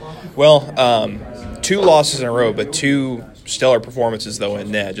Well, 2 losses in a row, but 2 stellar performances, though,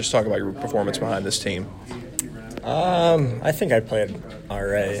 in net. Just talk about your performance behind this team. I think I played all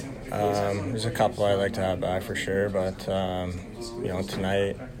right. There's a couple I'd like to have back for sure, but,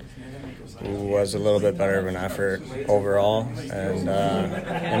 tonight was a little bit better of an effort overall. And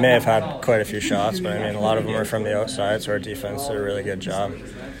I may have had quite a few shots, but, a lot of them are from the outside, so our defense did a really good job.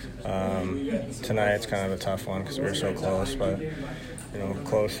 Tonight it's kind of a tough one because we were so close, but,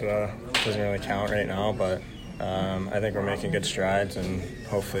 close doesn't really count right now, but I think we're making good strides, and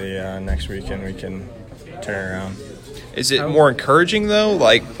hopefully next weekend we can turn it around. Is it more encouraging, though,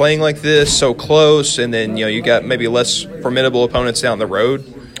 like playing like this, so close, and then, you got maybe less formidable opponents down the road?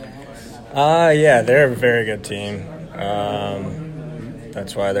 Yeah, they're a very good team.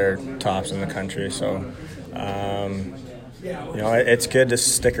 That's why they're tops in the country, so it's good to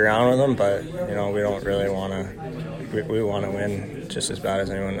stick around with them, but, we don't really want to – we want to win just as bad as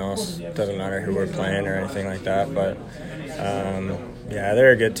anyone else. It doesn't matter who we're playing or anything like that, but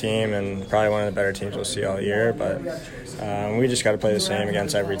they're a good team and probably one of the better teams we'll see all year, but we just got to play the same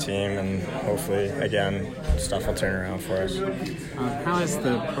against every team, and hopefully, again, stuff will turn around for us. How has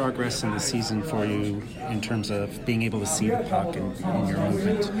the progress in the season for you in terms of being able to see the puck in your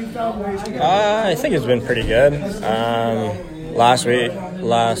movement? I think it's been pretty good. Last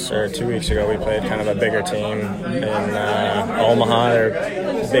 2 weeks ago, we played kind of a bigger team in Omaha.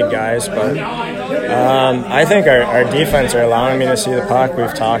 They're big guys, but I think our defense are allowing me to see the puck.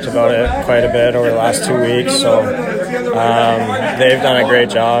 We've talked about it quite a bit over the last 2 weeks, so they've done a great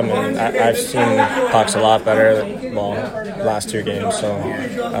job, and I've seen pucks a lot better last 2 games, so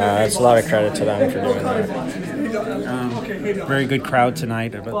it's a lot of credit to them for doing that. Very good crowd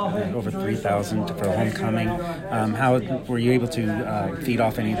tonight, over 3,000 for the homecoming. How were you able to feed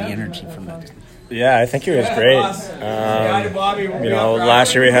off any of the energy from that? Yeah, I think it was great.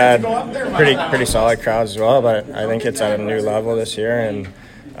 Last year we had pretty solid crowds as well, but I think it's at a new level this year, and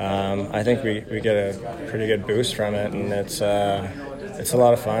I think we get a pretty good boost from it, and it's a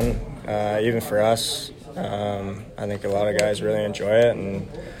lot of fun, even for us. I think a lot of guys really enjoy it, and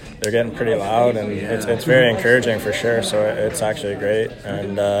they're getting pretty loud, and it's very encouraging for sure. So it's actually great,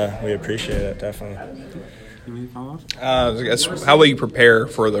 and we appreciate it definitely. How will you prepare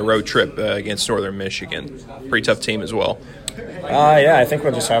for the road trip against Northern Michigan? Pretty tough team as well. I think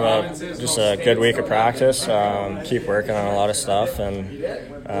we'll just have a good week of practice. Keep working on a lot of stuff, and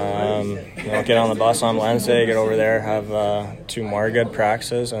get on the bus on Wednesday, get over there, have 2 more good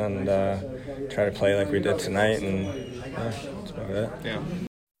practices, and try to play like we did tonight. And that's about it. Yeah.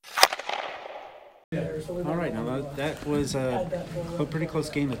 All right, now that was a pretty close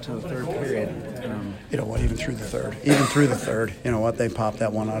game until the third period. Even through the third, they popped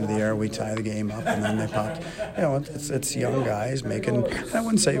that one out of the air, we tie the game up, and then they popped, it's young guys making, I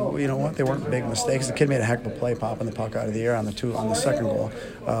wouldn't say, they weren't big mistakes. The kid made a heck of a play popping the puck out of the air on the second goal.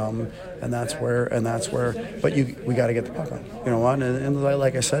 And that's where, but we got to get the puck on, and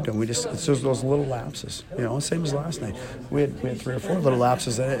like I said to him, it's just those little lapses, same as last night. We had 3 or 4 little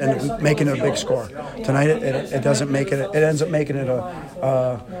lapses and making it a big score. Tonight it doesn't make it, it ends up making it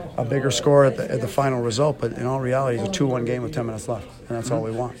a bigger score at the final result, but in all reality it's a 2-1 game with 10 minutes left, and that's all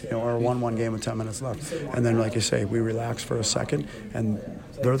we want, or a 1-1 game with 10 minutes left. And then, like you say, we relax for a second, and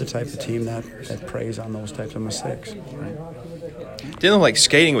they're the type of team that preys on those types of mistakes. Right? Didn't look like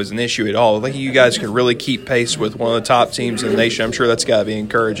skating was an issue at all. Like you guys could really keep pace with one of the top teams in the nation. I'm sure that's got to be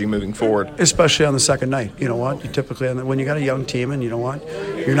encouraging moving forward. Especially on the second night. You know what? You typically, when you got a young team, and you know what,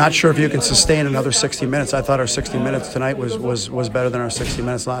 you're not sure if you can sustain another 60 minutes. I thought our 60 minutes tonight was better than our 60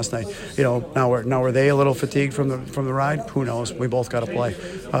 minutes last night. Now were they a little fatigued from the ride? Who knows? We both got to play,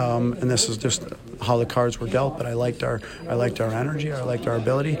 and this is just how the cards were dealt. But I liked our energy. I liked our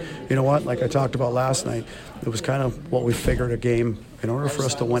ability. You know what? Like I talked about last night, it was kind of what we figured a game. In order for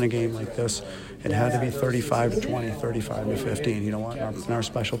us to win a game like this, it had to be 35-20, 35-15. You know what? And our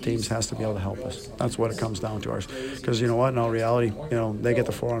special teams has to be able to help us. That's what it comes down to ours. Because you know what? In all reality, they get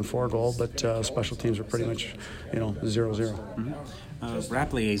the 4-on-4 goal, but special teams are pretty much, 0-0. Mm-hmm.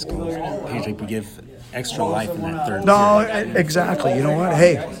 Rapley's goal usually give extra life in that third. No, exactly. You know what?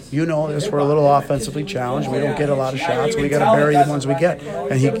 Hey, this. We're a little offensively challenged. We don't get a lot of shots. We got to bury the ones we get,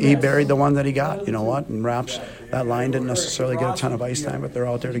 and he buried the one that he got. You know what? And Raps, that line didn't necessarily get a ton of ice time, but they're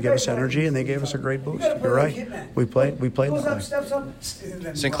out there to give us energy, and they gave us a great boost. You're right. We played that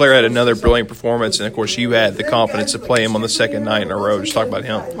way. Sinclair had another brilliant performance, and of course you had the confidence to play him on the second night in a row. Just talk about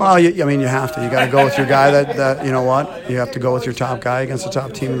him. Well, you have to. You got to go with your guy that you know what? You have to go with your top guy. guy against the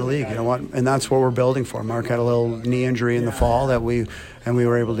top team in the league. You know what? And that's what we're building for. Mark had a little knee injury in the fall that we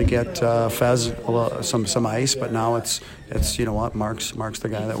were able to get Fez some ice, but now it's you know what? Mark's the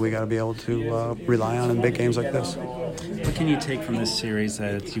guy that we got to be able to rely on in big games like this. What can you take from this series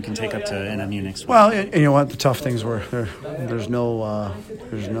that you can take up to NMU next week? Well, you know what? The tough things were there's no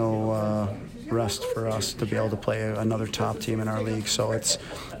rest for us to be able to play another top team in our league. So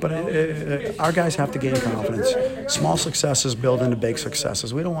our guys have to gain confidence. Small successes build into big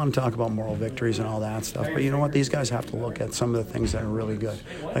successes. We don't want to talk about moral victories and all that stuff, but you know what? These guys have to look at some of the things that are really good.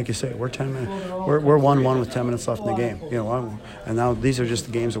 Like you say, we're 1-1 with 10 minutes left in the game. You know, and now these are just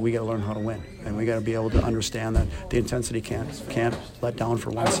the games that we got to learn how to win, and we got to be able to understand that the intensity can't let down for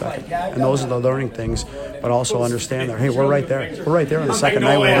 1 second. And those are the learning things, but also understand that hey, we're right there. We're right there on the second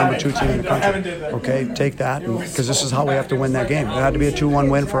night. We're the number 2 team in the country. Okay, take that, because this is how we have to win that game. It had to be a 2-1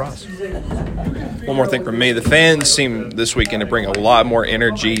 win for us. One more thing from me. The fans seem this weekend to bring a lot more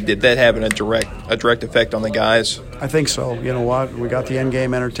energy. Did that have a direct effect on the guys? I think so. You know what? We got the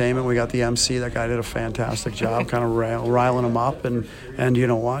in-game entertainment. We got the MC. That guy did a fantastic job kind of riling them up. And you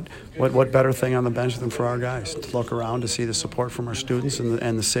know what? What better thing on the bench than for our guys to look around to see the support from our students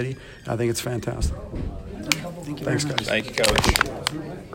and the city. I think it's fantastic. Thank you Thanks, very much. guys. Thank you, Coach.